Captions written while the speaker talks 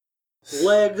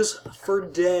legs for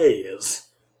days.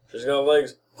 She's got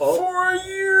legs for a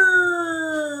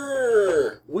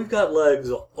year. We've got legs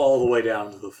all the way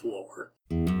down to the floor.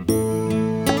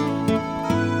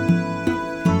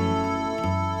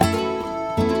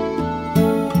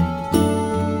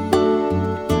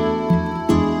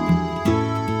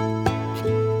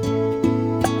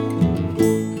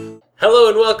 Hello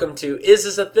and welcome to Is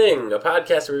This a Thing? A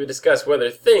podcast where we discuss whether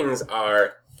things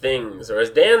are things, or as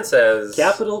Dan says,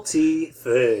 Capital T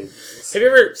things. Have you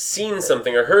ever seen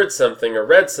something or heard something or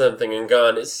read something and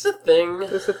gone, is this a thing?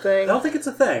 Is this a I thing? don't think it's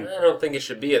a thing. I don't think it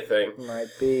should be a thing. Might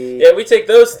be. Yeah, we take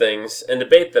those things and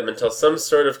debate them until some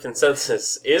sort of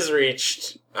consensus is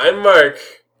reached. I'm Mark.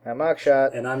 I'm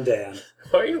Akshat. And I'm Dan.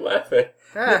 Why are you laughing?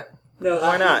 No,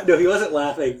 Why not? No, he wasn't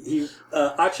laughing.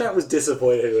 Akshat was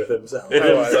disappointed with himself. In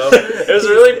I was. himself.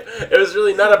 It was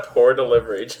really not a poor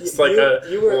delivery, just like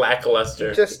you were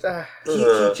lackluster. Just, He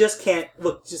just can't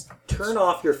look. Just turn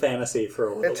off your fantasy for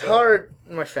a little it's bit. hard.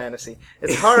 My fantasy.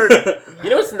 It's hard.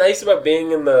 You know what's nice about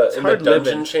being in the hard dungeon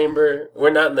living. chamber? We're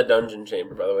not in the dungeon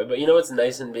chamber, by the way. But you know what's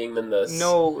nice in being in the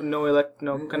no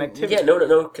connectivity. Yeah, no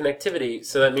connectivity.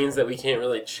 So that means that we can't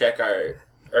really check our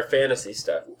fantasy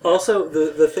stuff. Also,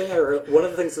 the thing one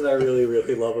of the things that I really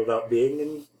love about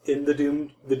being in the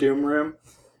Doom room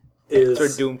is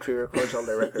That's where Doomtree records all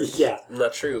their records. yeah,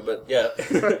 Not true, but yeah.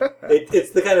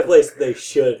 it's the kind of place they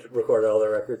should record all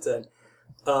their records in.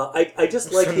 I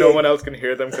just like So no one else can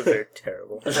hear them because they're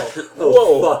terrible.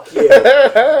 Whoa, fuck you!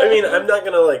 I mean, I'm not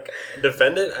gonna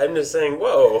defend it. I'm just saying,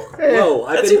 whoa. Whoa,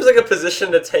 That seems like a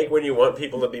position to take when you want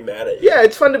people to be mad at you. Yeah,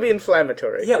 it's fun to be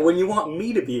inflammatory. yeah. When you want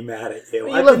me to be mad at you,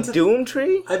 You I've love been to-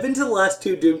 Doomtree? I've been to the last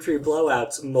two Doomtree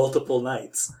blowouts multiple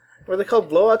nights. Were they called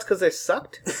blowouts because they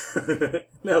sucked?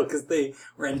 No, because they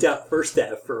rent out First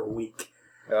Staff for a week.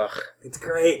 Ugh. It's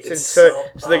great. It's So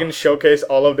they can showcase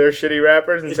all of their shitty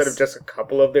rappers instead of just a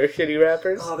couple of their shitty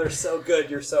rappers? Oh, they're so good.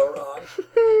 You're so wrong.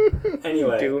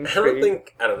 Anyway, I don't Doomtree.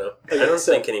 know. Okay, I don't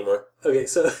so- think anymore. okay.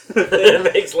 So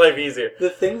It makes life easier. the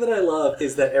thing that I love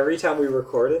is that every time we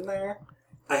record in there,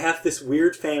 I have this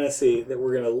weird fantasy that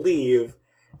we're gonna leave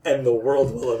and the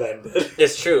world will have ended.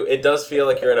 It's true. It does feel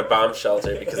like you're in a bomb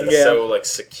shelter because it's Yeah. so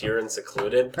secure and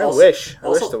secluded. I wish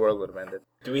also- the world would have ended.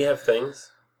 Do we have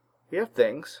things? We have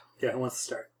things. Yeah, who wants to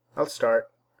start? I'll start.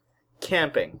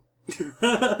 Camping.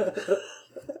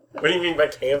 What do you mean by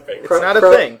camping? It's not a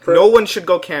thing. No one should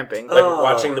go camping. Like Oh.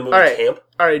 watching the movie Alright. Camp?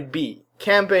 Alright, B.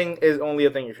 Camping is only a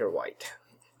thing if you're white.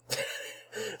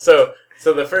 So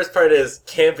the first part is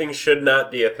camping should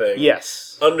not be a thing.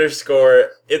 Yes.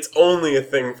 Underscore, it's only a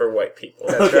thing for white people.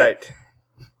 That's Okay. right.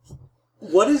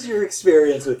 What is your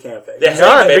experience with camping? Yeah. Have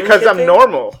None, you been because I'm camping?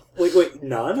 normal. Wait,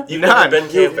 none? You've None. never been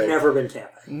You've camping. never been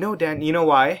camping. No, Dan, you know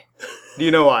why? Do you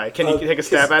know why? Can you take a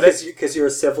stab at it? Because you're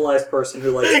a civilized person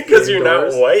who likes Because you're not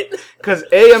indoors. white. Because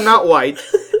A, I'm not white,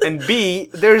 and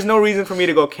B, there's no reason for me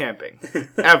to go camping.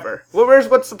 Ever. Well,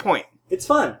 what's the point? It's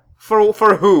fun.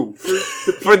 For who?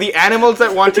 For the animals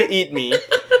that want to eat me.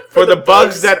 For the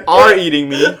bugs that are eating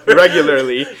me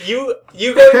regularly. You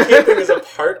going camping is a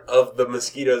part of the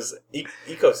mosquito's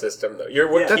ecosystem, though.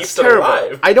 You're what Yeah. keeps That's them terrible.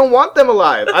 alive. I don't want them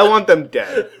alive. I want them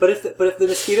dead. But if the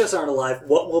mosquitoes aren't alive,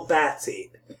 what will bats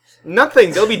eat?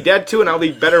 Nothing. They'll be dead too, and I'll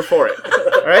be better for it.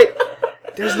 All right?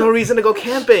 There's no reason to go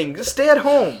camping. Just stay at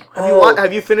home.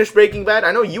 Have you finished Breaking Bad?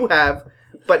 I know you have,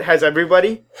 but has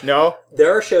everybody? No.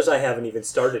 There are shows I haven't even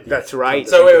started yet. That's right.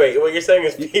 So wait. What you're saying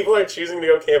is people are choosing to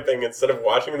go camping instead of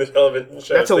watching the television shows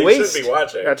That's a they waste. should be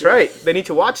watching. That's right. They need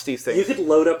to watch these You things. could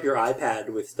load up your iPad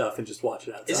with stuff and just watch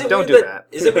it outside. Is it Don't weird do that.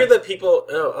 Is it weird that people?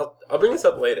 No, I'll bring this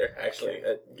up later. Actually,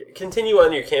 continue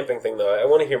on your camping thing though. I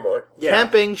want to hear more. Yeah.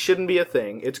 Camping shouldn't be a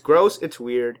thing. It's gross. It's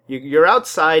weird. You're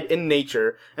outside in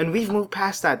nature, and we've moved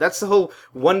past that. That's the whole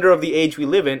wonder of the age we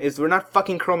live in. Is we're not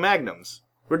fucking Cro-Magnums.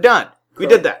 We're done. We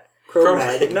did that.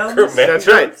 Cro-Magnums? Cro-Magnums. That's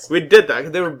right. We did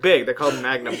that. They were big. They're called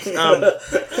Magnums.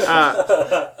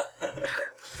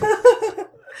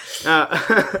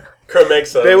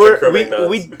 Cro-Magnums. They were. Cro-Magnums.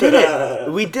 We did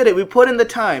it. We did it. We put in the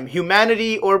time.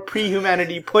 Humanity or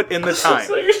pre-humanity put in the time.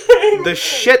 So you're saying The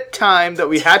shit time that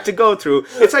we had to go through.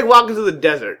 It's like walking through the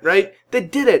desert, right? They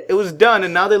did it. It was done,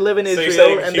 and now they live in So you're Israel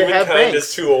saying and they have humankind banks.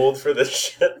 is too old for this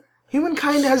shit?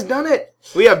 Humankind has done it.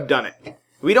 We have done it.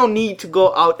 We don't need to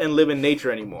go out and live in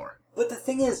nature anymore. But the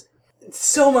thing is,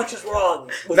 so much is wrong.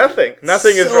 with- Nothing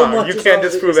is so wrong. much You is can't wrong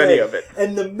with disprove what you're any saying. of it.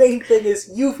 And the main thing is,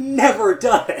 you've never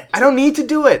done it. I don't need to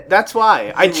do it. That's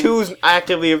why. I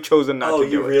actively have chosen not Oh, to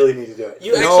do you it. really need to do it.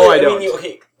 You No, actually, I don't.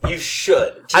 mean, you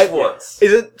should just once.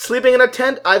 Is it sleeping in a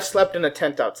tent? I've slept in a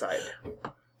tent outside.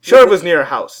 Sure, it was near a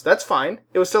house. That's fine.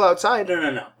 It was still outside. No.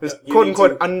 It was You quote need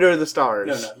unquote to- under the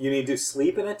stars. No. You need to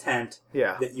sleep in a tent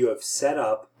Yeah. that you have set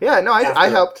up Yeah, no, I After-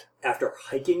 helped. after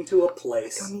hiking to a I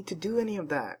place, don't need to do any of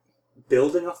that.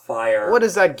 building a fire, What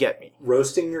does that get me?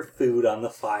 roasting your food on the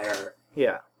fire,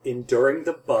 Yeah. enduring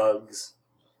the bugs,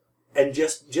 and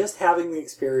just having the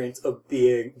experience of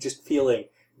feeling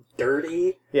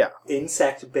dirty, Yeah.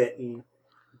 insect bitten,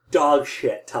 dog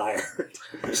shit tired.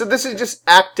 So this is just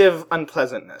active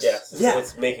unpleasantness. Yes. Yeah.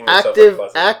 It's making yourself Active,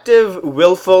 unpleasant. active,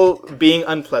 willful being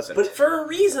unpleasant. But- For a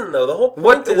reason, though. The whole point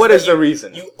What is is that the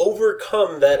reason? You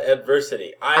overcome that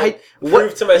adversity. I what-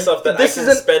 proved to myself that I this can is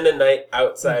an- spend a night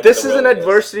outside. This the is an wilderness.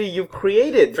 adversity you've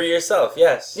created. For yourself,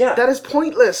 yes. Yeah. That is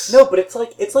pointless. No, but it's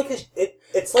like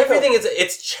Everything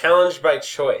it's challenged by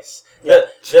choice. Yeah.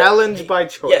 Challenged by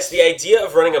choice. Yes, the idea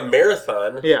of running a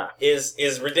marathon Yeah.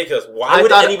 is ridiculous. Why I would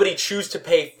thought- anybody choose to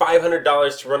pay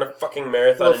 $500 to run a fucking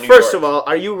marathon Well, in New first York? of all,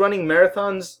 are you running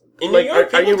marathons? In like, New York, are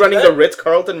people you do running that. the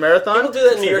Ritz-Carlton Marathon? People do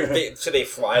that in New York. So they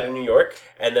fly to New York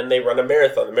and then they run a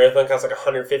marathon. The marathon costs like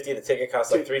 $150. The ticket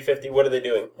costs like $350. What are they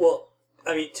doing? Well,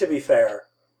 I mean, to be fair,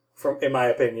 in my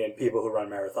opinion, people who run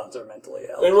marathons are mentally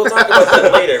I mean, ill. we'll talk about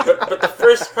that later. But the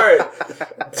first part,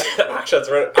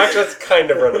 Akshat's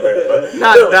kind of run a marathon.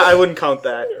 I wouldn't count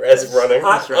that. As running.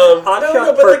 Akshat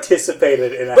but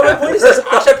participated in a But my half point is this: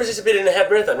 Akshat participated in a half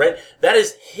marathon, right? That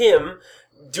is him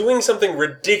doing something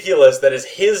ridiculous that is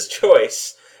his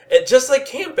choice. And just like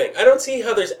camping, I don't see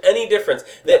how there's any difference.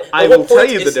 The I whole will tell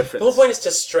point you the is- difference. The whole point is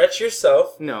to stretch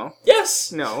yourself. No.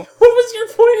 Yes. No. What was your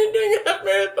point in doing a half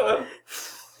marathon?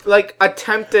 Like,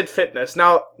 attempted fitness.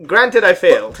 Now, granted I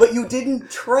failed. But you didn't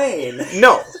train.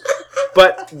 No.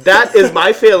 But that is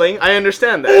my failing. I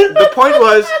understand that. The point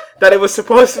was that it was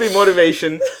supposed to be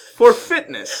motivation for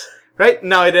fitness. Right?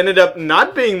 Now, it ended up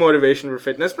not being motivation for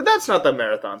fitness, but that's not the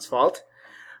marathon's fault.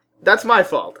 That's my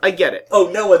fault. I get it.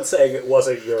 Oh, no one's saying it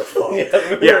wasn't your fault.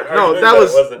 Yeah, no, that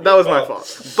was my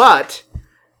fault. But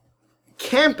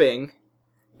camping,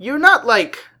 you're not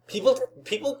like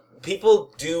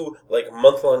People do like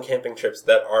month-long camping trips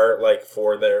that are like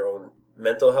for their own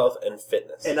mental health and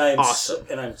fitness. And I'm Awesome.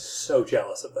 I'm so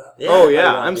jealous of that. Yeah, oh I yeah,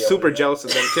 wanna I'm be able super to do jealous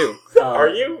of them too. Are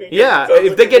you? Yeah,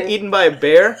 if they get eaten by a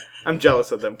bear, I'm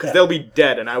jealous of them because they'll be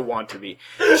dead and I want to be.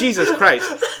 Jesus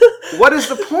Christ. What is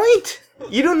the point?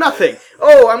 You do nothing.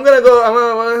 Oh, I'm gonna go,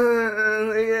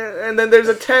 and then there's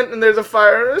a tent and there's a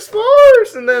fire and there's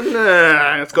s'mores and then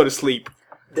let's go to sleep.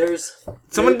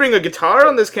 Someone bring a guitar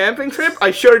on this camping trip?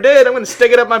 I sure did. I'm gonna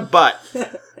stick it up my butt.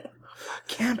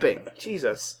 Camping.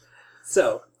 Jesus.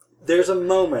 So, there's a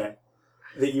moment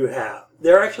that you have.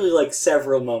 There are actually like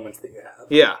several moments that you have.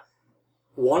 Yeah.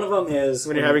 One of them is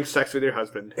When you're having sex with your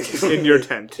husband in your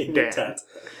tent. in your Dan. tent.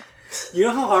 You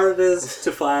know how hard it is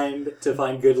to find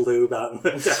good lube out in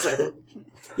the desert?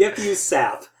 You have to use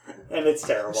sap, and it's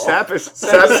terrible. Sap seems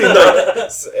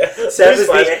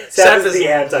like Sap is the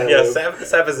anti-lube. Yeah,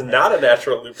 sap is not a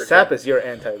natural lubricant. sap is your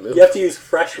anti-lube. You have to use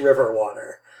fresh river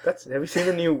water. Have you seen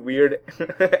the new weird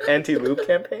anti-lube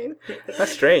campaign?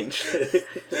 That's strange.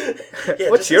 Yeah,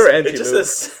 What's just your as-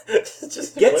 anti-lube?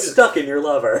 just Get what is- stuck in your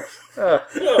lover.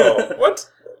 No, what?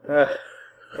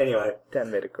 Anyway,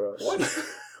 Dan made it gross. What?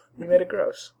 You made it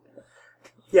gross.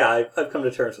 yeah, I've come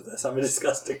to terms with this. I'm a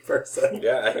disgusting person.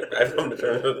 Yeah, I've come to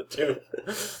terms with it too.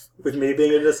 With me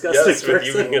being a disgusting Yes, with person.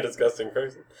 you being a disgusting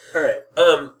person. All right.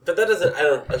 But that doesn't. I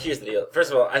don't. Here's the deal.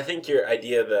 First of all, I think your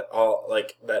idea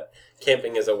that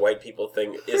camping is a white people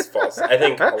thing is false. I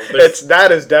think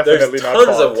That is definitely there's not tons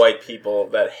false. of white people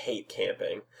that hate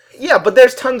camping. Yeah, but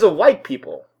there's tons of white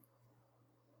people.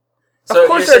 So Of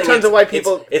course you're there are saying tons of white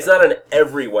people. It's not an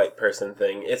every white person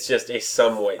thing. It's just a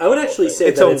some white. I would people actually thing. say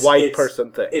It's that a white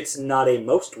person thing. It's not a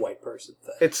most white person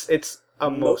thing. It's a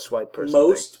most white person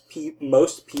thing.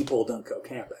 Most people don't go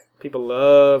camping. People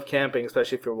love camping,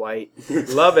 especially if you're white.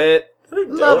 Love it. I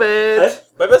Love don't. it.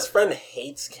 My best friend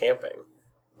hates camping.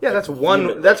 Yeah, that's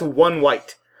Human. one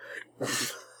white.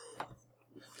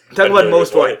 Talking I about know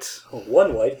most your point. whites.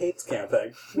 One white hates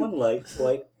camping. One white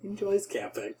enjoys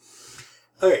camping.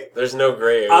 Okay, There's no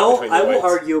gray area I between the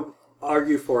will whites.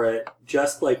 argue for it.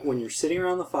 Just like when you're sitting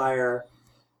around the fire,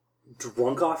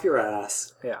 drunk off your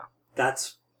ass. Yeah.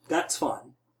 That's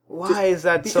fun. Why is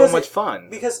that so because much it- fun?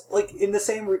 Because like in the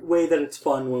same way that it's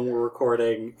fun when we're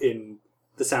recording in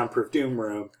the soundproof doom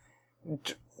room.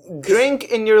 Drink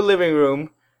in your living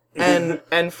room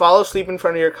and fall asleep in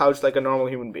front of your couch like a normal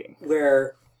human being.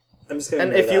 Where I'm just gonna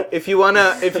And admit if you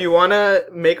wanna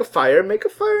make a fire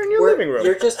in your where living room.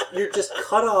 you're just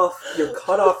cut off. You're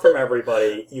cut off from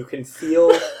everybody. You can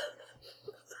feel.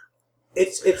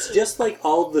 It's just like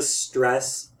all the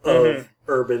stress of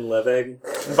urban living.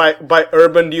 By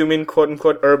urban, do you mean quote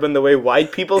unquote urban the way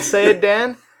white people say it,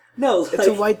 Dan? No, It's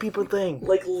a white people thing.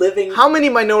 like living. How many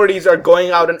minorities are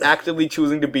going out and actively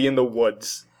choosing to be in the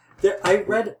woods? I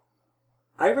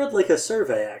read like a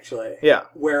survey actually. Yeah.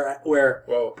 Where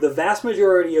Whoa. the vast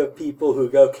majority of people who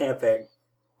go camping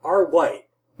are white,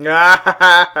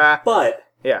 Yeah. but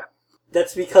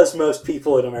that's because most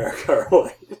people in America are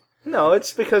white. No,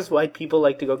 it's because white people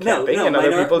like to go camping No, and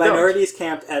other people don't. minorities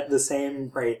camped at the same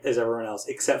rate as everyone else,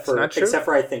 except for not true.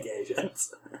 I think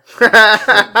Asians.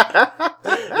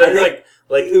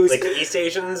 Like it was- like East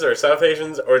Asians or South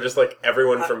Asians or just like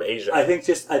everyone from Asia I think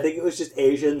it was just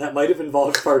Asian. That might have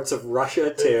involved parts of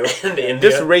Russia too. and India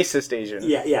Just racist Asian.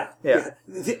 Yeah.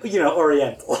 You know,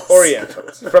 Orientals.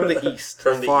 Orientals. From the east.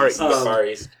 from the Far east, the Far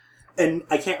East. And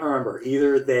I can't remember.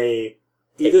 Either they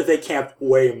camped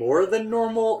way more than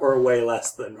normal or way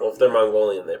less than normal. Well, if they're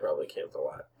Mongolian, they probably camped a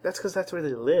lot. That's because that's where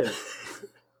they live.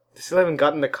 They still haven't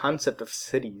gotten the concept of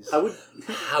cities. I would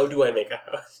How do I make a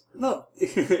house? no.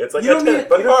 It's like You a don't tent,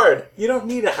 but hard. You don't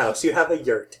need a house. You have a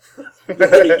yurt. Yurt. You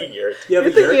have You're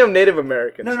a thinking yurt. of Native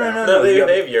Americans. No. No, they you have-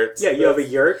 have yurts. Yeah, you have a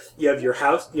yurt. You have your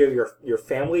house. You have your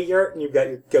family yurt, and you've got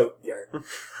your goat yurt.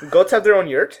 Goats have their own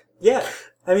yurt? Yeah,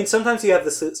 I mean sometimes you have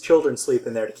the children sleep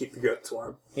in there to keep the goats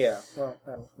warm. Yeah, well,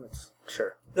 that's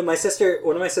sure. One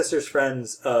of my sister's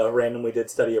friends, randomly did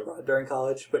study abroad during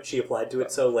college, but she applied to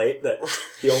it so late that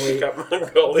the only Got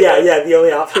Mongolia. the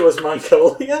only option was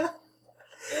Mongolia.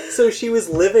 So she was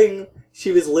living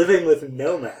with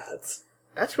nomads.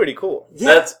 That's pretty cool.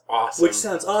 Yeah, That's awesome. which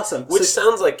sounds awesome. Which So-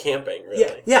 sounds like camping,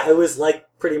 really. yeah, it was like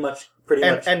pretty much,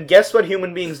 And guess what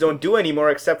human beings don't do anymore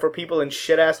except for people in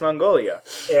shit-ass Mongolia?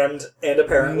 and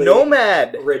apparently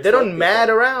Nomad! rich They white don't mad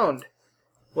people. around.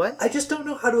 What? I just don't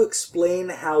know how to explain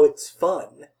how it's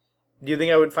fun. Do you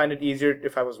think I would find it easier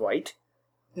if I was white?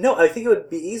 No, I think it would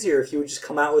be easier if you would just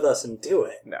come out with us and do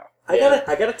it. No. I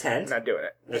got a tent. I'm not doing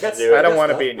it. We got- should do I it. don't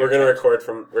want to be in your We're gonna tent.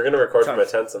 record from a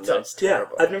tent someday. Sounds Yeah,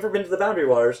 terrible. I've never been to the Boundary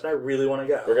Waters, and I really want to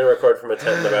go. We're gonna record from a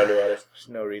tent in the Boundary Waters. There's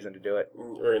no reason to do it.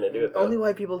 We're gonna do it. Though. Only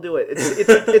white people do it.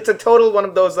 It's a total one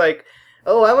of those like,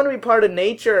 oh, I want to be part of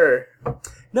nature.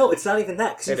 No, it's not even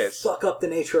that, because It you is. fuck up the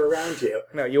nature around you.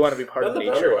 No, you want to be part Not of the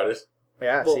nature. Boundary Waters.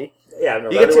 Yeah, Well, see? Yeah, no,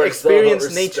 You get to Boundary Waters is all about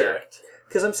experience nature. respect.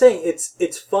 because I'm saying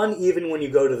it's fun even when you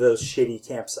go to those shitty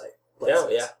campsite places.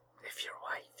 Yeah. If you're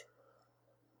white.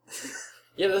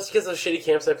 Yeah, that's because those shitty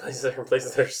campsite places are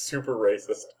places that are super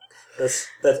racist. That's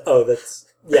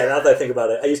yeah. Now that I think about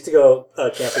it, I used to go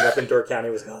camping up in Door County,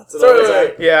 Wisconsin. Sorry, all the wait,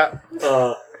 time.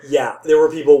 Yeah. Yeah, there were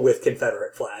people with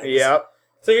Confederate flags. Yep.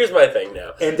 So here's my thing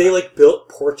now. And they like built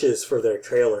porches for their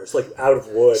trailers, like out of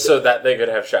wood. So that they could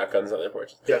have shotguns on their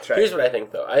porches. That's right. Here's what I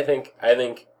think, though. I think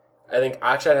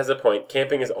Akshat has a point.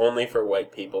 Camping is only for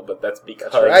white people, but that's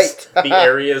because That's right. the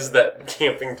areas that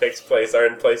camping takes place are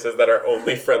in places that are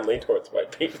only friendly towards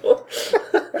white people.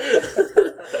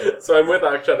 So I'm with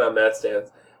Akshat on that stance.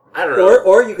 I don't know.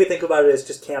 or you could think about it as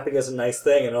just camping is a nice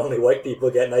thing, and only white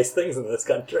people get nice things in this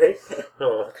country.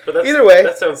 Oh, but that's, Either way.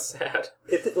 that sounds sad.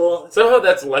 Well, Somehow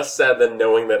that's less sad than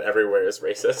knowing that everywhere is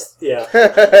racist. yeah.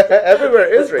 Everywhere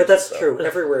is racist. But that's though. true.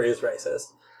 Everywhere is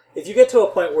racist. If you get to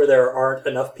a point where there aren't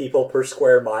enough people per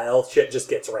square mile, shit just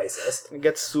gets racist. It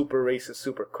gets super racist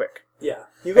super quick. Yeah.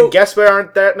 You go. And guess where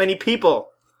aren't that many people?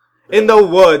 In the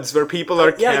woods where people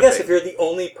are Yeah, camping. I guess if you're the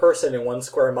only person in 1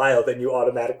 square mile, then you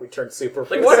automatically turn super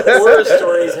Like, racist. what horror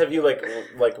stories have you like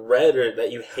read or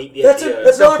that you hate the That's idea?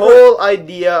 that's the another whole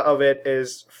idea of it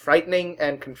is frightening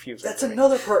and confusing. That's to me.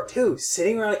 another part too.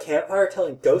 Sitting around a campfire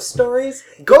telling ghost stories.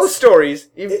 Ghost stories.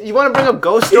 You want to bring up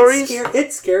ghost stories?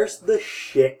 It scares the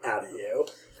shit out of you.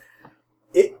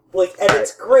 And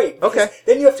it's great. because Okay.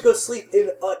 Then you have to go sleep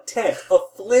in a tent, a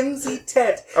flimsy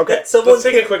tent. Okay. That someone Let's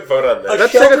take can, a quick vote on this.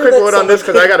 Let's take a shelter quick that vote on this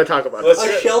someone because I got to talk about Let's-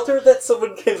 it. a shelter that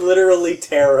someone can literally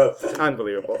tear open.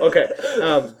 Unbelievable. Okay.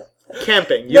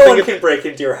 Camping. You No think one it's, can break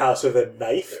into your house with a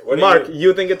knife. What do Mark, you,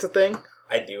 you think it's a thing?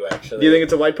 I do actually. Do you think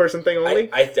it's a white person thing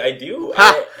only? I do,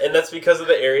 Ha! and that's because of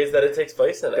the areas that it takes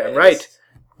place in. Damn right.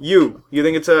 You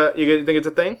think it's a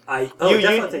thing? I you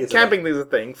definitely think it's camping is a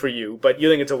thing for you, but you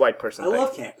think it's a white person I thing.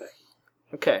 love camping.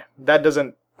 Okay, that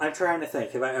doesn't. I'm trying to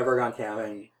think. Have I ever gone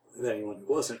camping with anyone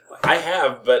who wasn't white? I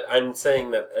have, but I'm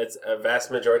saying that it's a vast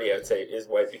majority. I would say is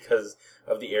white because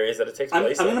of the areas that it takes I'm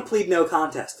place. going to plead no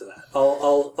contest to that.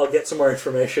 I'll get some more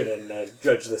information and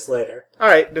judge this later. All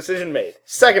right, decision made.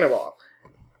 Second of all,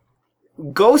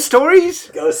 ghost stories.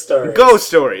 Ghost stories. Ghost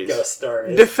stories. Ghost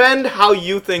stories. Defend how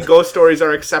you think ghost stories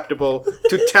are acceptable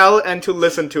to tell and to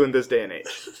listen to in this day and age.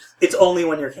 It's only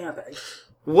when you're camping.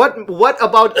 What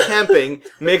about camping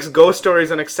makes ghost stories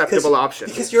an acceptable option?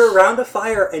 Because you're around a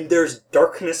fire and there's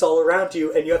darkness all around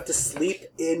you, and you have to sleep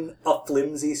in a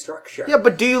flimsy structure. Yeah,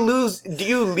 but do you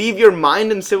leave your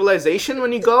mind in civilization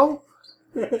when you go?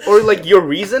 Or like your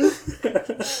reason?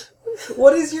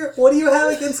 What do you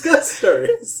have against ghost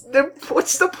stories?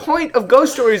 What's the point of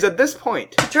ghost stories at this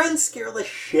point? Try and scare the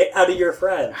shit out of your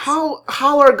friends.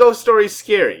 How are ghost stories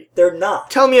scary? They're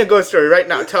not. Tell me a ghost story right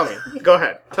now. Tell me. Go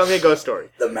ahead. Tell me a ghost story.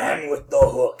 The man with the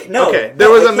hook. No. Okay, there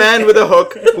was a man with a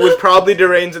hook who was probably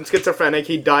deranged and schizophrenic.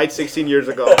 He died 16 years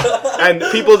ago. And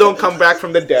people don't come back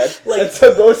from the dead. And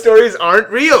so ghost stories aren't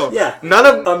real. Yeah. None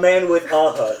of A man with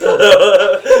a hook.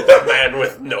 The man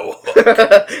with no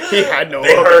hook. He had no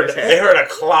They hook in heard his hand. they heard a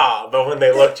claw, but when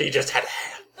they looked, he just had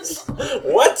hands.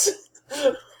 What?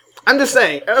 I'm just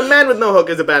saying, a man with no hook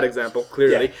is a bad example,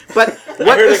 clearly. Yeah. But I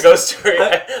what heard is... a ghost story.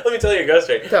 Let me tell you a ghost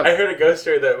story. Tell me. I heard a ghost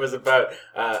story that was about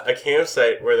a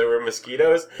campsite where there were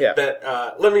mosquitoes. Yeah.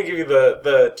 That let me give you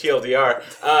the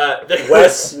TLDR. There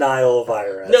West Nile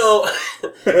virus. No,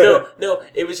 no.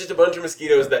 It was just a bunch of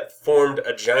mosquitoes that formed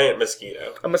a giant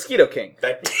mosquito. A mosquito king.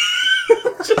 That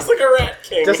just like a rat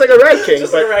king. Just like a rat king.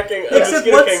 Just but... like a rat king. A Except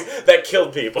mosquito what's- king that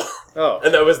killed people. Oh.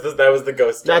 And that was the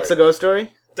ghost story. That's the ghost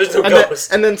story? There's no And ghost.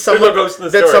 then There's someone, no ghost in the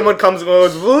then story. someone comes and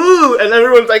goes, woo! And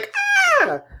everyone's like,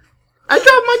 ah! I dropped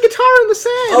my guitar in the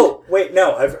sand! Oh, wait,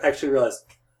 no. I've actually realized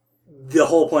the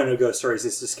whole point of ghost stories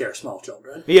is to scare small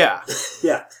children. Yeah.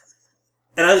 Yeah.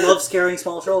 And I love scaring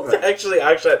small children. Actually,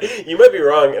 you might be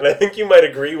wrong, and I think you might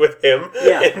agree with him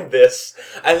Yeah. in this.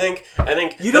 I think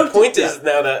You the don't point do- is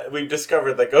now that we've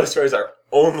discovered that ghost stories are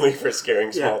only for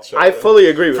scaring small Yeah. children. I fully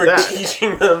agree with for that.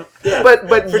 teaching them. Yeah.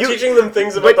 But For you, teaching them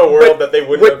things about but- the world but that they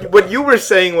wouldn't have. what you were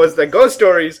saying was that ghost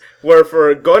stories were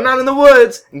for going out in the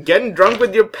woods and getting drunk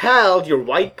with your pals, your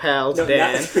white pals, No,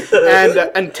 Dan,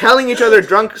 not- and telling each other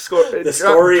drunk scary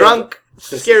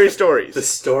stories. The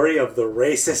story of the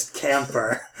racist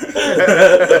camper.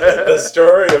 The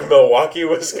story of Milwaukee,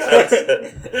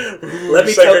 Wisconsin. Let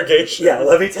me Segregation.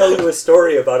 let me tell you a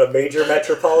story about a major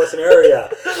metropolitan area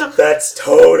that's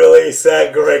totally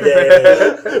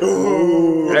segregated.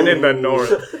 Ooh. And in the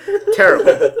north.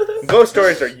 Terrible. Ghost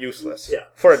stories are useless. Yeah.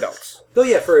 For adults. Oh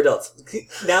yeah, for adults.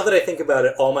 Now that I think about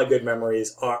it, all my good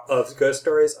memories of ghost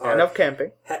stories are And of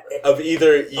camping. Of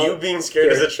either you being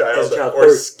scared as a child, or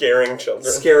or scaring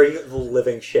children. scaring the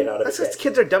living shit out of That's a because kid.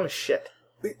 kids are dumb as shit.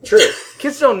 True.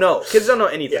 Kids don't know. Kids don't know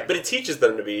anything. Yeah. But it teaches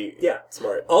them to be Yeah.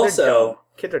 smart. They're Also, dumb.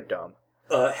 Kids are dumb.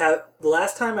 the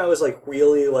last time I was like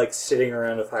really like sitting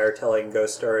around a fire telling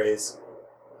ghost stories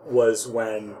was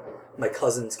when my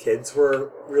cousin's kids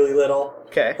were really little.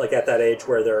 Okay. Like at that age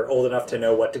where they're old enough to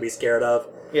know what to be scared of,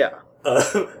 Yeah.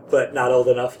 but not old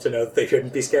enough to know that they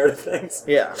shouldn't be scared of things.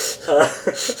 Yeah.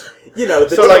 You know,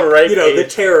 the So, like, right the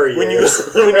age, terror When you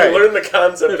years. when Right. you learn the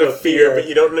concept Of of fear, fear. but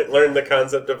you don't learn the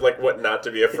concept of like what not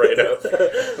to be afraid of.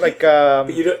 Like,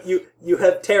 But you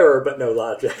have terror but no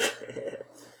logic.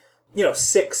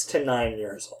 6 to 9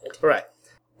 years old. right.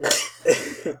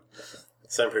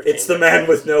 Soundproof It's the team. man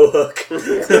with no hook.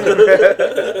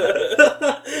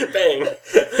 Bang.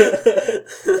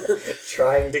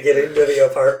 Trying to get into the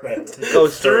apartment.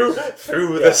 Ghost through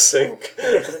stories. the sink.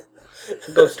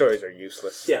 Ghost stories are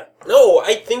useless. Yeah. No,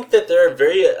 I think that they're a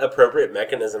very appropriate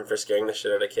mechanism for scaring the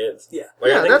shit out of kids. Yeah.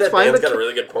 Like, Yeah, I think that's that fine, Dan's but got a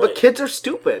really good point. But kids are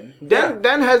stupid.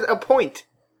 Dan has a point.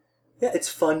 Yeah, it's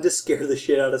fun to scare the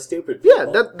shit out of stupid Yeah,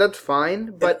 people. that's fine.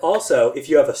 But But also, if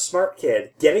you have a smart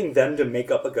kid, getting them to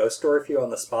make up a ghost story for you on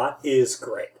the spot is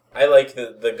great. I like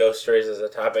the ghost stories as a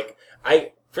topic.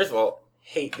 I, first of all,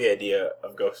 hate the idea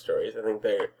of ghost stories. I think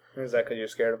they're... is that because you're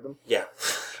scared of them? Yeah.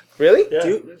 Really?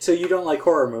 Yeah. So you don't like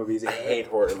horror movies I either? hate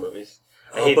horror movies.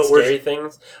 I Oh, hate but we're- scary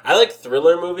things. I like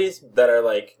thriller movies that are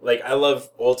like I love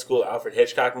old school Alfred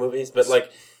Hitchcock movies, but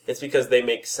like it's because they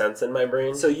make sense in my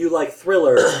brain. So you like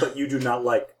thrillers, but you do not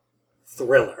like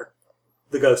Thriller,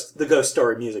 the ghost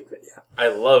story music video. I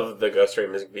love the Ghost Story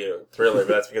music video Thriller, but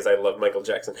that's because I love Michael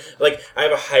Jackson. Like I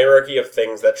have a hierarchy of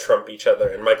things that trump each other,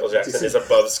 and Michael Jackson is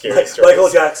above scary stories. Michael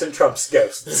Jackson trumps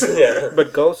ghosts. Yeah.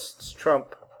 But ghosts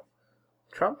trump.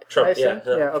 Trump? Trump, I assume?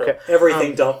 yeah, Yeah, Trump. okay.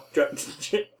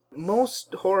 Everything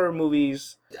Most horror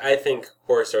movies, I think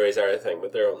horror stories are a thing,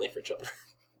 but they're only for children.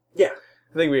 Yeah.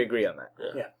 I think we agree on that.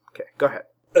 Yeah. Okay, go ahead.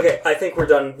 Okay, I think we're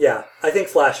done. Yeah, I think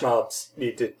flash mobs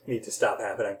need to stop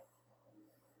happening.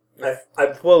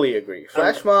 I Fully agree.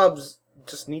 Flash mobs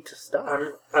just need to stop.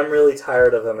 I'm really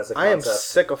tired of them as a I am concept.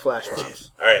 sick of flash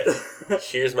mobs. All right,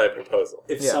 here's my proposal.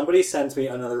 If Yeah. somebody sends me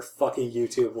another fucking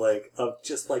YouTube link of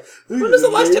just like, When was the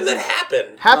last time that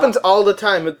happened? Happens all the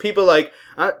time with people like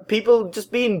people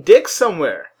just being dicks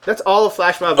somewhere. That's all a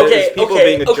flash mob is people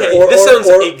being a jerk. This sounds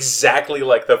exactly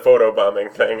like the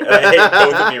photobombing thing, and I hate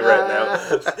both of you right now.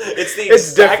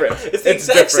 It's different. It's the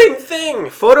exact same thing.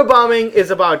 Photobombing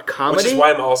is about comedy. Which is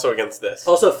why I'm also against this.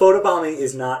 Also, photobombing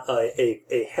is not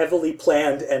a heavily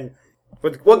planned and...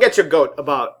 We'll get your goat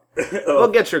about... We'll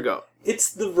get your goat.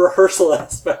 It's the rehearsal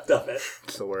aspect of it.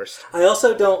 It's the worst. I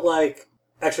also don't like...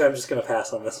 Actually, I'm just going to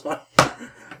pass on this one.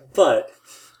 But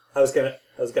I was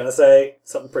gonna say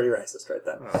something pretty racist right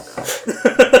then.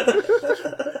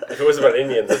 If it was about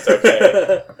Indians, it's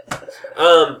okay.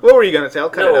 What were you gonna say? I'll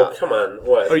cut it out. Come on.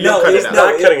 What? Or you cut it out.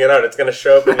 Not cutting it out. It's gonna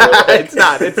show up in your... It's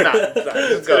not.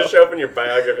 It's gonna show up in your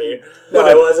biography. No,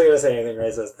 I wasn't gonna say anything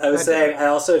racist. I was saying I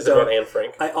also Is it about Anne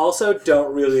Frank? I also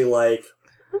don't really like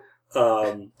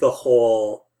the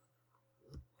whole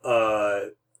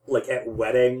like at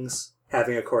weddings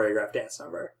having a choreographed dance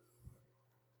number.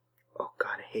 Oh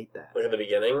God, I hate that. Like at the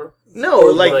beginning? No,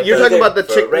 like you're talking about the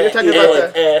chick. You're talking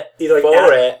about the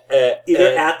either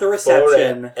at the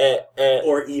reception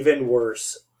or even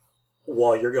worse,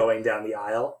 while you're going down the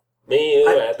aisle. Me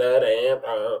at that amp.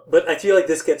 But I feel like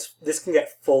this can get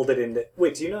folded into.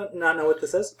 Wait, do you not know what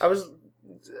this is? I was.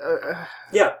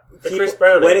 Yeah, Chris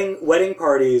Brown wedding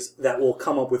parties that will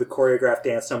come up with a choreographed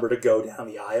dance number to go down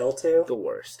the aisle to. The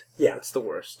worst. Yeah, it's the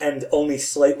worst. And only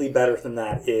slightly better than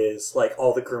that is like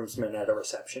all the groomsmen at a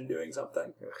reception doing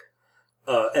something.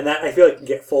 And that I feel like can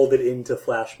get folded into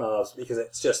flash mobs because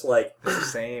it's just like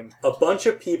same a bunch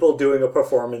of people doing a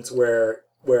performance where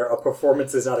a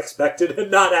performance is not expected and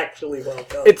not actually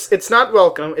welcome. It's not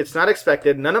welcome. It's not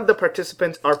expected. None of the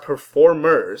participants are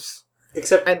performers.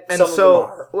 Except and some so,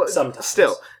 of them are, sometimes.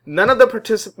 Still, none of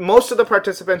the most of the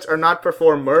participants are not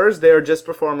performers. They are just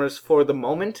performers for the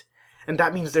moment, and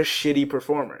that means they're shitty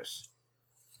performers.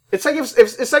 It's like if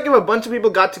a bunch of people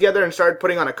got together and started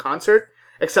putting on a concert,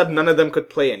 except none of them could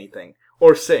play anything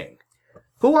or sing.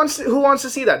 Who wants to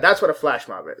see that? That's what a flash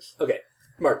mob is. Okay,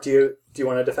 Mark, do you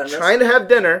want to defend this? Trying to have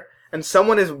dinner and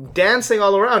someone is dancing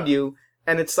all around you,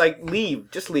 and it's like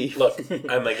just leave. Look,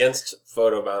 I'm against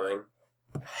photobombing.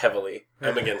 Heavily.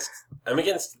 I'm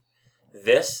against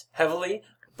this heavily,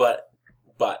 but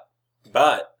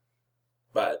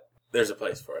there's a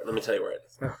place for it. Let me tell you where it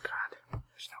is. Oh God.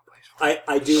 There's no place for it.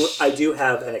 I do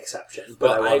have an exception,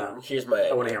 but I want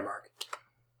to hear Mark.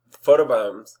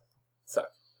 Photobombs suck.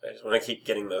 I just want to keep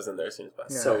getting those in there as soon as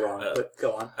possible. So wrong, but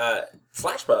go on.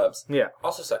 Flash mobs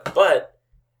also suck. But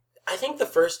I think the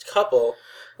first couple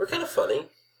were kind of funny.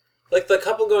 Like, the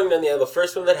couple going down the aisle, the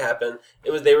first one that happened,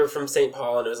 they were from St.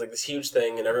 Paul, and it was like this huge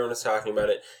thing, and everyone was talking about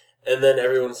it, and then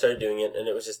everyone started doing it, and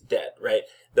it was just dead, right?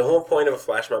 The whole point of a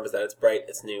flash mob is that it's bright,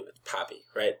 it's new, it's poppy,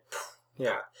 right?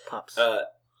 Yeah, pops.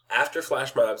 After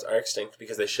flash mobs are extinct,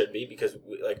 because they should be, because,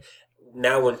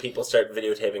 now when people start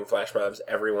videotaping flash mobs,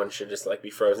 everyone should just, be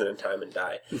frozen in time and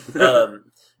die.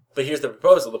 But here's the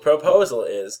proposal. The proposal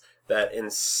is that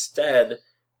instead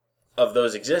of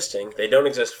those existing, they don't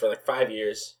exist for 5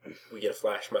 years. We get a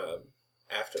flash mob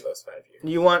after those 5 years.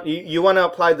 You want to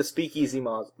apply the speakeasy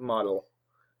model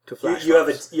to flash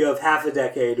mobs. You have half a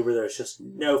decade where there's just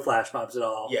no flash mobs at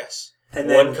all. Yes. And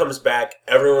then one comes back,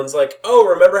 everyone's like, "Oh,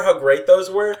 remember how great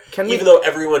those were?" Even though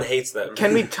everyone hates them.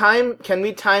 Can we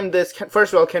time this?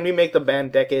 First of all, can we make the ban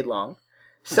decade long?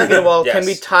 Second of all, Can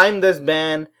we time this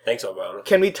ban? Thanks, Obama.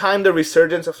 Can we time the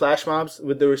resurgence of flash mobs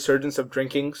with the resurgence of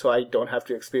drinking so I don't have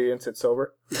to experience it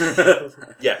sober?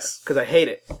 Yes. Because I hate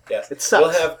it. Yes. It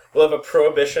sucks. We'll have a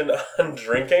prohibition on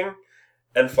drinking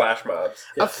and flash mobs.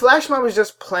 Yeah. A flash mob is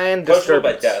just planned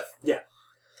disturbance. By death. Yeah.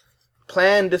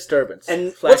 Planned disturbance. And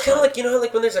it's kind of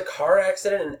like, when there's a car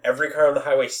accident and every car on the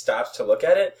highway stops to look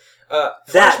at it?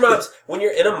 Flash mobs, when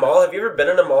you're in a mall, have you ever been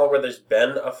in a mall where there's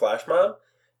been a flash mob?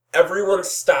 Everyone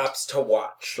stops to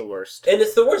watch. The worst. And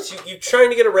it's the worst. You're trying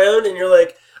to get around and you're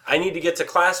like, I need to get to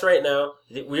class right now.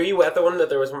 Were you at the one that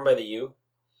there was one by the U?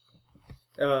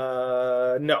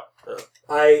 No. Oh.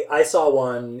 I saw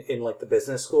one in the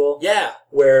business school. Yeah.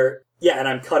 And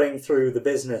I'm cutting through the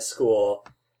business school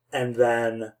and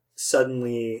then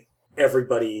suddenly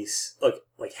everybody's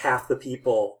like half the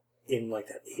people in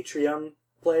that atrium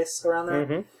place around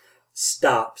there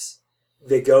stops.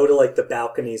 They go to the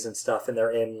balconies and stuff, and they're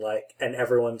in and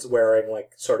everyone's wearing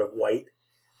sort of white,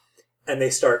 and they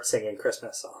start singing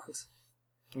Christmas songs.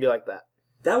 You like that?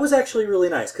 That was actually really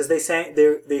nice because they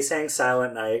sang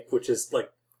Silent Night, which is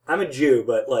I'm a Jew,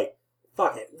 but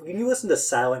fuck it. When you listen to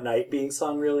Silent Night being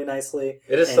sung really nicely,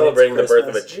 it is celebrating the birth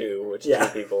of a Jew, which Jew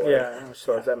people like. Yeah,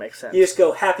 sure, that makes sense. You just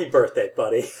go, "Happy birthday,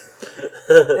 buddy,"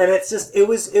 and it's just it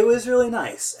was really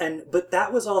nice, but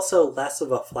that was also less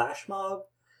of a flash mob.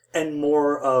 and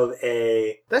more of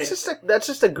a... That's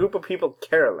just a group of people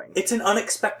caroling. It's an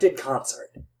unexpected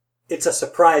concert. It's a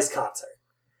surprise concert.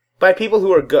 By people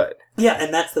who are good. Yeah,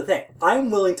 and that's the thing. I'm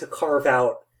willing to carve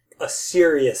out a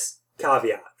serious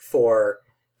caveat for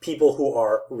people who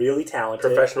are really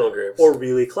talented. Professional groups. Or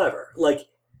really clever. Like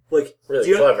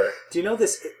really clever. Do you know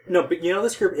this? No, but you know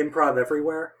this group Improv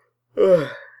Everywhere?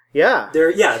 Yeah.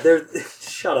 They're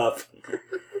shut up.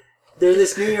 They're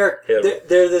this New York.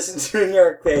 They're this New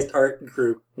York-based art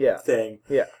group thing.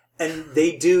 Yeah. And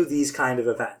they do these kind of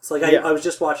events. Like I was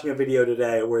just watching a video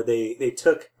today where they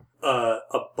took a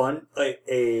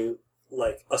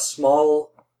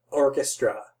small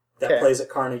orchestra that plays at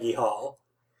Carnegie Hall,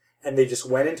 and they just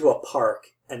went into a park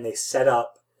and they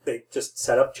just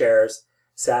set up chairs,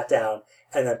 sat down,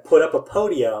 and then put up a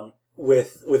podium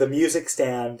with a music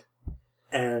stand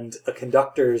and a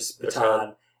conductor's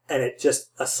baton, and it just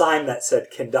a sign that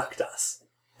said "Conduct us,"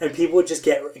 and people would just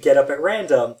get up at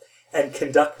random and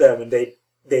conduct them, and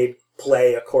they'd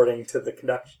play according to the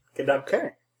conductor.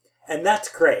 Okay. And that's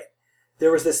great.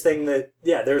 There was this thing that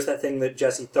thing that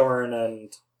Jesse Thorne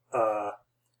and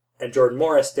Jordan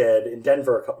Morris did in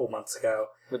Denver a couple months ago.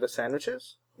 With the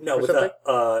sandwiches? No, with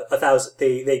 $1,000.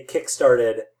 They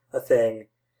kickstarted a thing,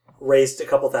 raised a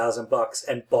couple $1,000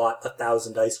 and bought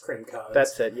 1,000 ice cream cones.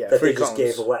 That's it. Yeah, that free they just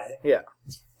cones. gave away. Yeah,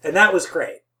 and that was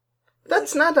great.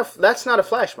 That's not a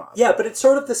flash mob. Yeah, but it's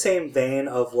sort of the same vein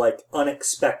of like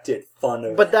unexpected fun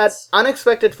events. But that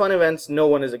unexpected fun events, no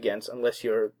one is against unless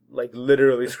you're like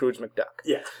literally Scrooge McDuck.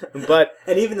 Yeah, but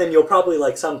and even then, you'll probably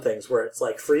like some things where it's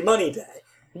like free money day.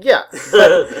 Yeah.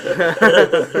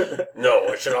 No,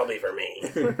 it should all be for me.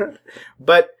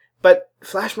 But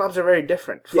flash mobs are very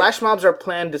different. Flash mobs are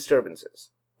planned disturbances.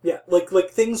 Yeah, like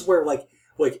things where like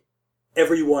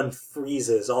everyone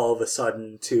freezes all of a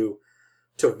sudden to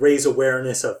raise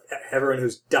awareness of everyone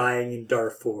who's dying in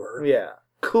Darfur. Yeah.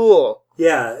 Cool.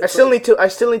 Yeah. I still need to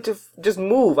just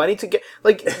move. I need to get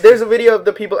like there's a video of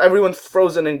the people everyone's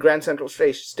frozen in Grand Central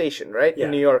Station, right?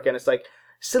 In New York, and it's like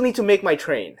still need to make my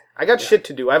train. I got shit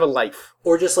to do. I have a life.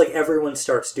 Or just like everyone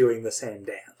starts doing the same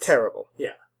dance. Terrible.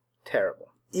 Yeah.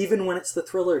 Terrible. Even when it's the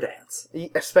Thriller dance.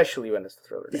 Especially when it's the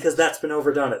Thriller dance. Because that's been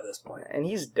overdone at this point. And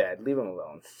he's dead. Leave him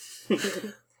alone.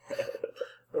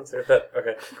 Okay.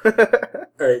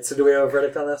 Alright, so do we have a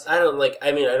verdict on this?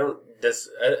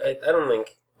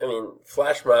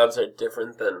 Flash mobs are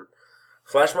different than...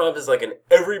 Flash mob is like an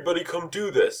everybody come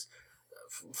do this.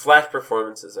 Flash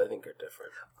performances, I think, are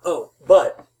different. Oh,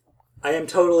 but I am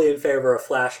totally in favor of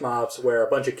flash mobs where a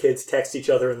bunch of kids text each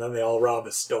other and then they all rob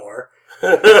a store.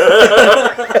 Like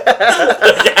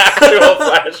actual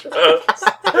flash mobs.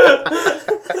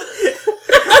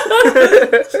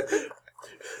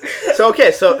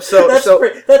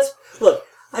 Look,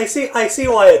 I see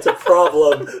why it's a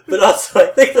problem, but also I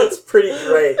think that's pretty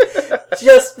great,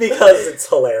 just because it's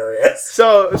hilarious.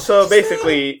 So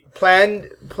basically, planned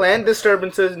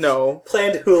disturbances, no.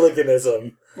 Planned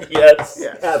hooliganism, yes,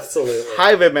 absolutely.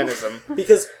 Highwaymanism,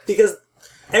 because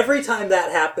every time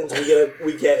that happens,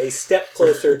 we get a step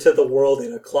closer to the world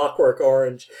in A Clockwork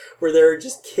Orange, where there are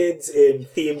just kids in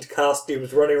themed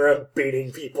costumes running around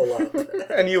beating people up.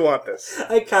 And you want this?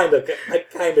 I kind of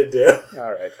do.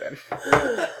 All right then.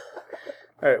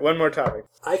 All right, one more topic.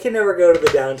 I can never go to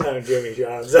the downtown Jimmy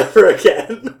John's ever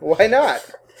again. Why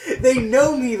not? They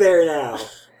know me there now.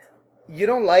 You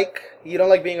don't like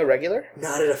being a regular?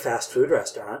 Not at a fast food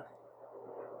restaurant.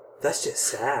 That's just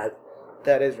sad.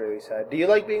 That is really sad. Do you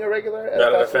like being a regular?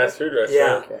 Not at a fast food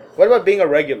restaurant. Yeah. Okay. What about being a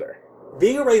regular?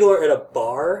 Being a regular at a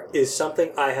bar is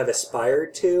something I have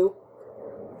aspired to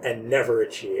and never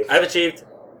achieved. I've achieved.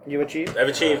 You achieved? I've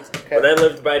achieved. Okay. When I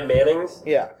lived by Manning's,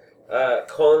 Yeah.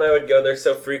 Cole and I would go there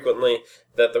so frequently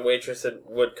that the waitress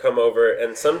would come over,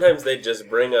 and sometimes they'd just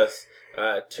bring us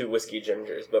 2 whiskey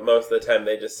gingers, but most of the time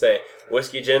they'd just say,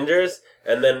 whiskey gingers,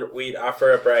 and then we'd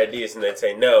offer up our IDs, and they'd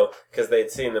say no, because they'd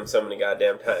seen them so many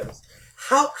goddamn times.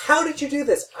 How did you do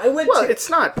this? It's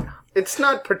not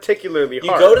particularly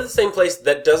hard. You go to the same place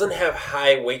that doesn't have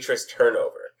high waitress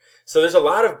turnover. So there's a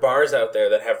lot of bars out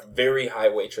there that have very high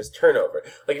waitress turnover.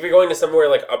 Like if you're going to somewhere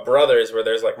like a Brothers where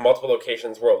there's like multiple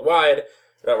locations stateswide,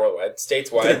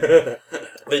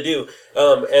 they do,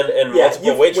 and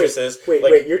multiple waitresses.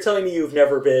 Wait, you're telling me you've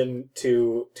never been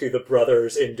to the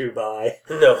Brothers in Dubai?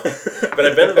 No, but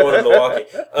I've been to the one in Milwaukee.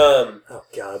 Oh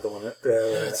God, the one at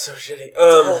it's so shitty.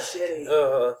 shitty.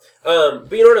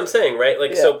 But you know what I'm saying, right?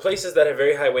 Like, so places that have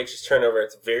very high waitress turnover,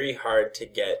 it's very hard to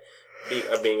get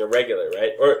being a regular,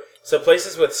 right? Or so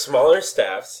places with smaller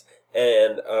staffs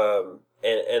and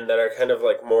that are kind of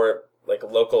like more like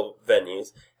local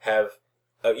venues you have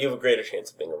a greater chance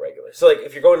of being a regular. So like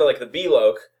if you're going to like the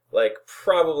B-Loc like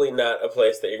probably not a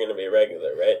place that you're going to be a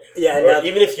regular, right? Yeah, and Or now,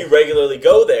 even if you regularly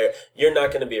go there, you're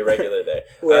not going to be a regular there.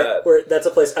 where that's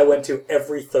a place I went to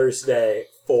every Thursday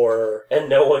for. And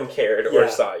no one cared or Yeah.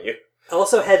 saw you. I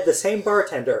also had the same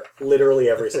bartender literally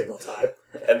every single time.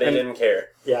 And they didn't care.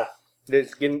 Yeah, They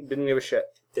didn't give a shit.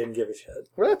 didn't give a shit.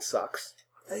 Well, that sucks.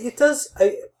 It does.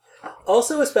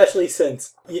 Also, especially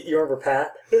since you remember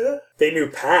Pat, they knew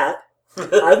Pat.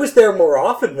 I was there more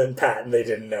often than Pat, and they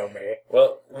didn't know me.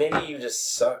 Well, maybe you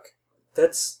just suck.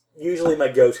 That's usually my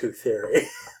go-to theory.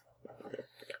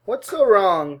 What's so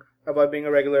wrong about being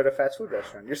a regular at a fast food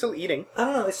restaurant? You're still eating. I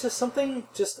don't know. It's just something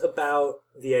about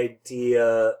the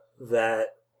idea that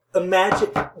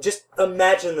imagine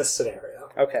this scenario.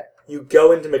 Okay. You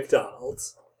go into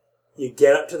McDonald's, you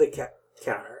get up to the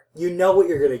counter, you know what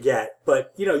you're gonna get,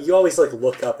 but you always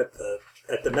look up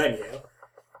at the menu.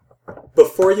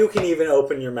 Before you can even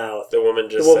open your mouth, The woman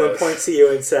just the woman says, points to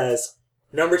you and says,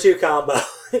 "Number 2 combo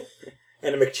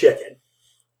and a McChicken,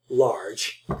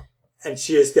 large," and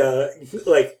she just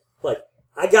like,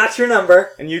 "I got your number."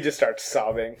 And you just start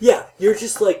sobbing. Yeah, you're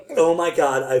just like, "Oh my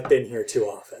god, I've been here too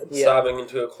often." Yeah. sobbing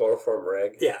into a chloroform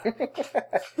rag. Yeah.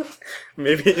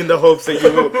 Maybe in the hopes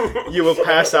that you will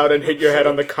pass out and hit your head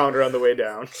on the counter on the way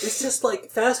down. It's just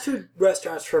fast food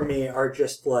restaurants for me are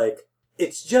just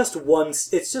it's just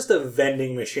a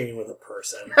vending machine with a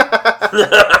person.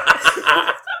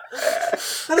 I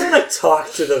don't want to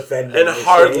talk to the vending And machine.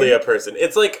 hardly a person.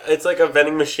 It's like a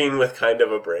vending machine with kind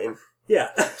of a brain. Yeah.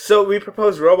 So we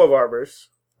propose robo-barbers.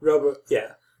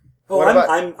 Yeah. Oh, What about-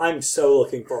 I'm so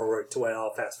looking forward to when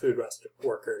all fast food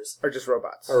workers Or just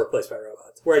robots. are replaced by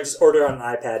robots. Where I just order on an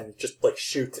iPad and just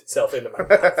shoots itself into my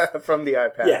mouth. From the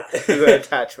iPad. Yeah. As an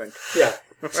attachment. Yeah.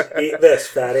 Eat this,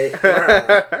 fatty.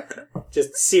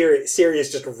 Just Siri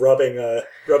is just rubbing a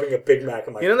Big Mac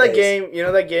on my You know that face. game? You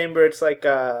know that game where it's like,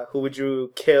 who would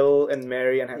you kill and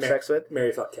marry and have sex with?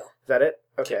 Marry, fuck, kill. Is that it?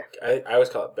 Okay. I always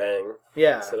call it bang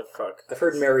Yeah. instead of fuck. I've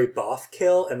heard marry, boff,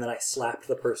 kill, and then I slapped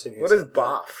the person who's... What is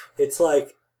Boff? It's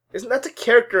like... Isn't that a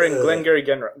character in Ugh. Glengarry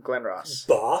Glen Ross?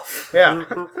 Boff? Yeah.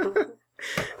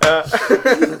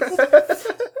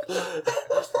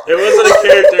 It wasn't a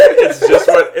character.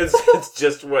 It's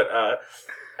just what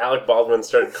Alec Baldwin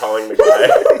started calling the guy.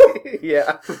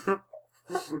 Yeah.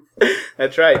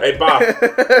 That's right. Hey, Bob.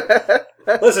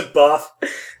 Listen, Boff.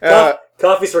 Uh,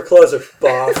 Coffee's for closers,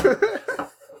 Boff.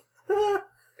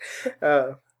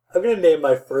 uh, I'm going to name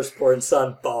my firstborn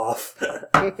son Boff.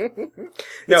 It's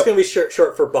no. going to be short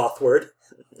for Bothward.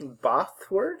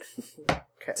 Bothward?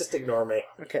 Okay. Just ignore me.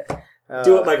 Okay.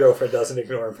 Do what my girlfriend does and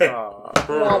ignore me. Womp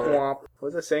womp.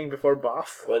 What was I saying before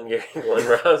Boff? Glenn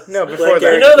Ross. No, before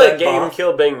Glengarry You that. know that Glenn game, Boff.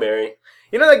 Kill Bang Mary?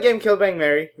 You know that game Kill Bang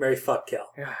Mary? Marry, fuck, kill.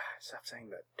 Stop saying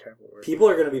that terrible word. People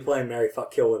are going to be playing marry,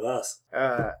 fuck, kill with us.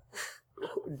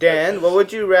 Dan, what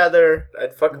would you rather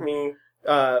I'd fuck me.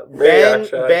 bang,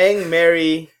 Akshay. bang,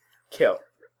 marry, kill?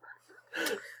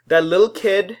 That little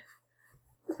kid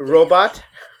robot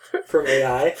From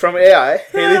AI. from AI,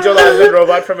 Haley Joel Osment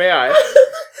robot from AI.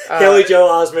 Haley Joel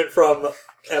Osment from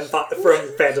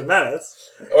Phantom Menace.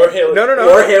 Or Haley. No.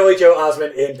 Or Haley Joel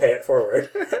Osment in Pay It Forward.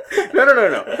 No.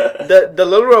 The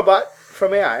little robot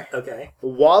from AI, Okay.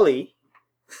 Wally.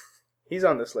 He's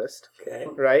on this list, Okay.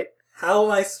 right? How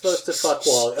am I supposed to fuck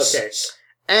Wally? Okay.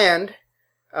 And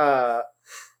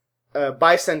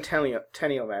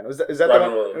Bicentennial Man. Is that Robin the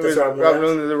one? Williams. It was That's Robin Robin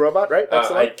Williams. Williams, the robot, right? That's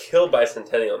the one. I'd kill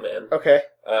Bicentennial Man. Okay.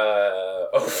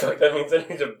 Oh fuck, that means I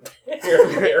need to bang or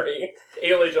marry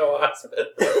Haley Joel Osment.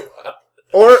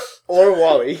 Or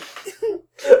Wally.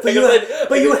 But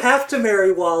you have to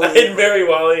marry Wally. I'd marry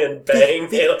Wally and bang Haley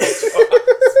Joel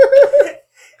Osment.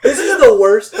 This is the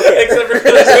worst. Okay. Except for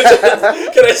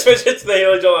can I switch it to the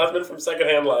Haley Joel Osment from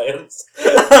Secondhand Lions?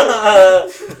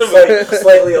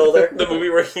 Slightly older. The movie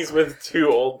where he's with two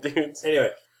old dudes.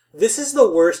 Anyway, this is the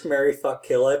worst marry, fuck,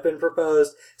 kill I've been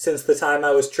proposed since the time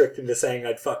I was tricked into saying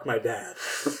I'd fuck my dad.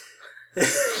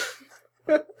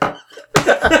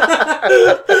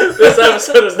 This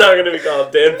episode is not going to be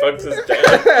called Dan Fucks His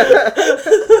Dad.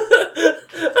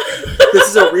 This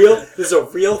is a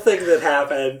real thing that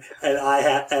happened,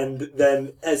 and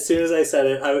then as soon as I said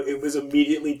it, it was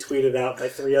immediately tweeted out by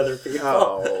 3 other people.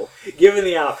 Oh. Given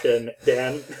the option,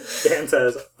 Dan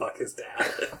says, "Fuck his dad."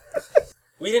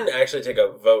 We didn't actually take a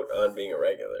vote on being a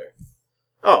regular.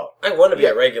 Oh. I want to be Yeah.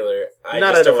 a regular. I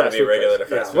Not just at a don't want fast to be a food regular at a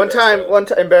place. fast Yeah. food One restaurant.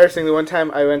 time, embarrassingly, one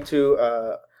time I went to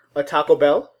a Taco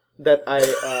Bell that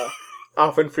I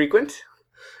often frequent,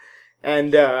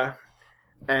 and I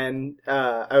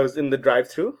was in the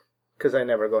drive-thru because I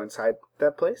never go inside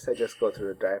that place. I just go through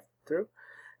the drive-thru,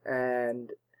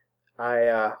 and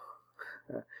I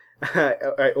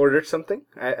I ordered something,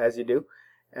 as you do.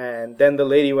 And then the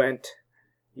lady went,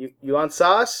 you want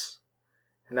sauce?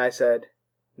 And I said,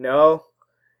 no.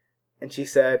 And she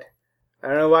said, I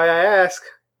don't know why I ask.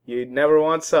 You'd never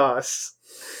want sauce.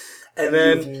 And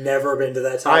then you've never been to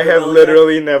that Taco I have Bell again?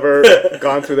 literally never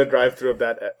gone through the drive-thru of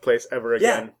that place ever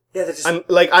again. Yeah, that's just...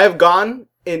 I have gone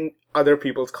in other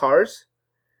people's cars,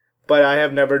 but I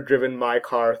have never driven my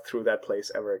car through that place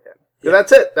ever again. So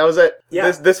that's it. That was it. Yeah.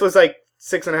 This was like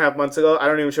 6.5 months ago. I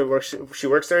don't even know if she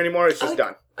works there anymore. It's just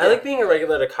done. I like being a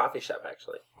regular at a coffee shop,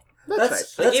 actually. That's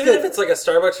nice. Like, even if it's like a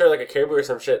Starbucks or like a Caribou or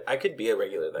some shit, I could be a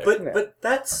regular there. But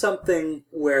that's something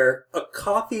where a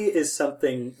coffee is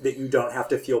something that you don't have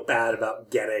to feel bad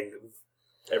about getting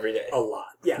every day. a lot.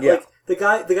 Yeah. Like the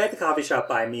guy at the coffee shop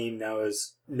by me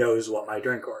knows what my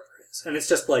drink order is. And it's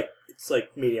just like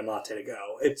medium latte to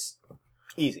go. It's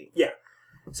easy. Yeah.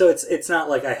 So it's not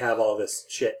like I have all this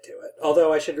shit to it.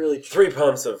 Although I should really 3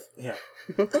 pumps of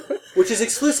which is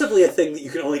exclusively a thing that you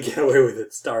can only get away with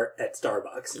at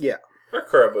Starbucks. Yeah. or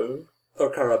Caribou.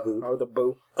 Or Caribou. Or the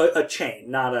Boo. A chain,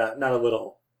 not a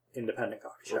little independent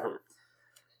coffee shop. Mm-hmm.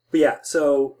 But yeah,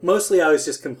 so mostly I was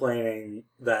just complaining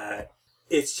that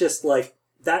it's just like,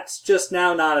 that's just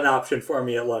now not an option for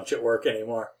me at lunch at work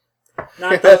anymore.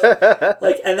 Not that,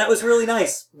 and that was really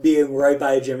nice being right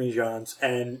by Jimmy John's,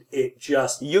 and it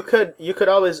just... You could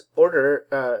always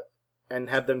order and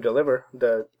have them deliver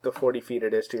the 40 feet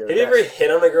it is to your Have you desk. ever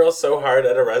hit on a girl so hard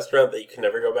at a restaurant that you can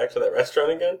never go back to that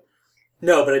restaurant again?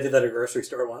 No, but I did that at a grocery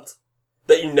store once.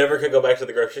 That you never could go back to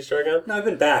the grocery store again? No, I've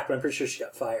been back, but I'm pretty sure she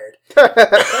got fired.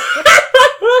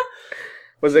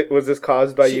 Was this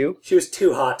caused by you? She was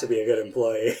too hot to be a good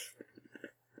employee.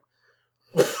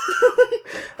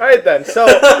 Alright then, so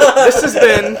this has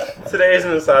been... Today's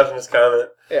misogynist comment.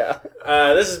 Yeah.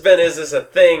 This has been Is This a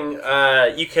Thing?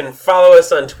 You can follow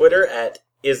us on Twitter at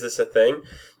Is This a Thing?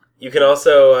 You can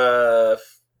also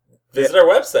visit our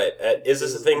website at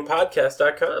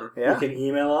isthisathingpodcast.com. Yeah. You can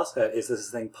email us at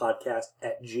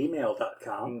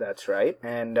isthisathingpodcast@gmail.com. That's right.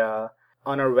 And on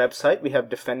our website, we have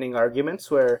defending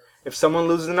arguments where if someone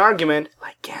loses an argument,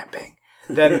 like camping,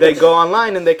 then they go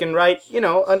online and they can write, an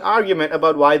argument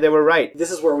about why they were right.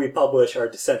 This is where we publish our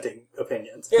dissenting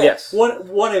opinions. Yeah. Yes.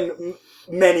 One in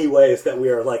many ways that we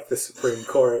are like the Supreme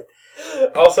Court.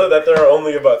 Also, that there are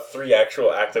only about 3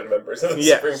 actual active members of the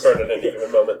Yes. Supreme Court at any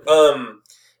given moment.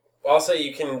 Also,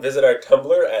 you can visit our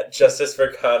Tumblr at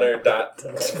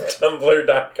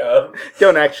justiceforconnor.tumblr.com.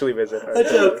 Don't actually visit her. A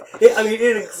joke.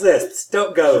 It exists.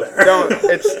 Don't go there. Don't.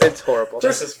 It's horrible.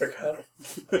 Justice for Connor.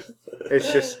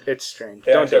 It's strange.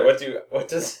 Yeah, Don't do actually, it. what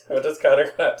does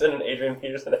Connor Clapton and Adrian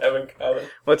Peterson have in common?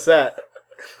 What's that?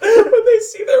 When they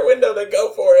see their window, they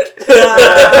go for it. Cut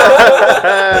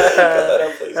that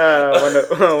out, please.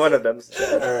 One of them's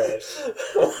dead. All right.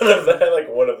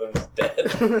 One of them's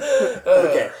dead.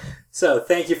 Okay. So,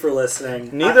 thank you for listening.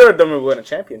 Neither of them will win a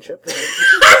championship.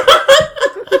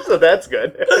 So that's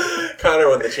good. Connor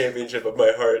won the championship of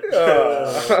my heart.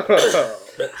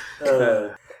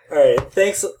 All right.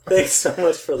 Thanks so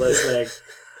much for listening.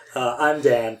 I'm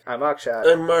Dan. I'm Akshat.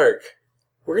 I'm Mark.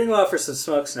 We're going to go out for some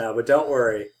smokes now, but don't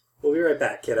worry. We'll be right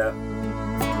back, kiddo.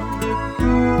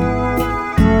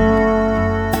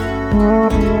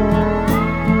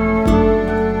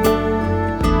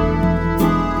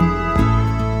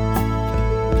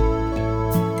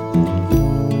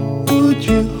 Would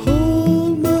you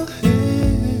hold my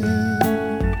hand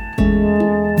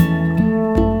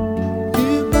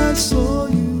if I saw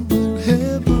you in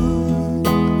heaven?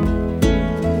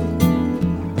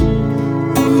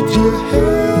 Would you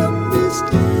help me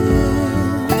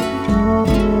stand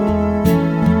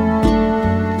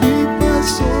if I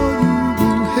saw you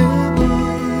in heaven?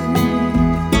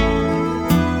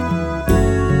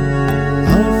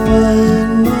 I'll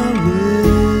find my way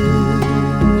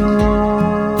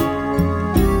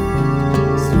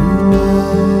through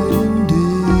night and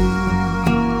day,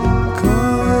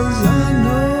 'cause I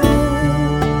know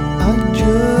I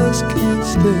just can't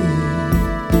stay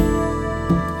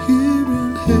here in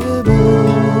heaven.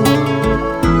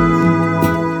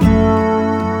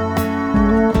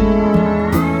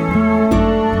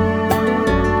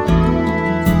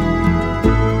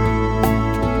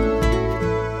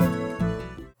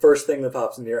 First thing that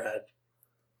pops into your head.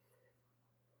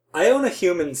 I own a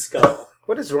human skull.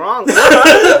 What is wrong? That's not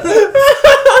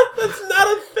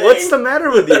a thing. What's the matter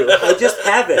with you? I just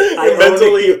have it.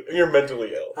 You're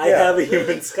mentally ill. I have a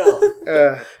human skull.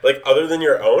 Like, other than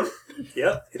your own?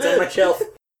 Yep, it's on my shelf.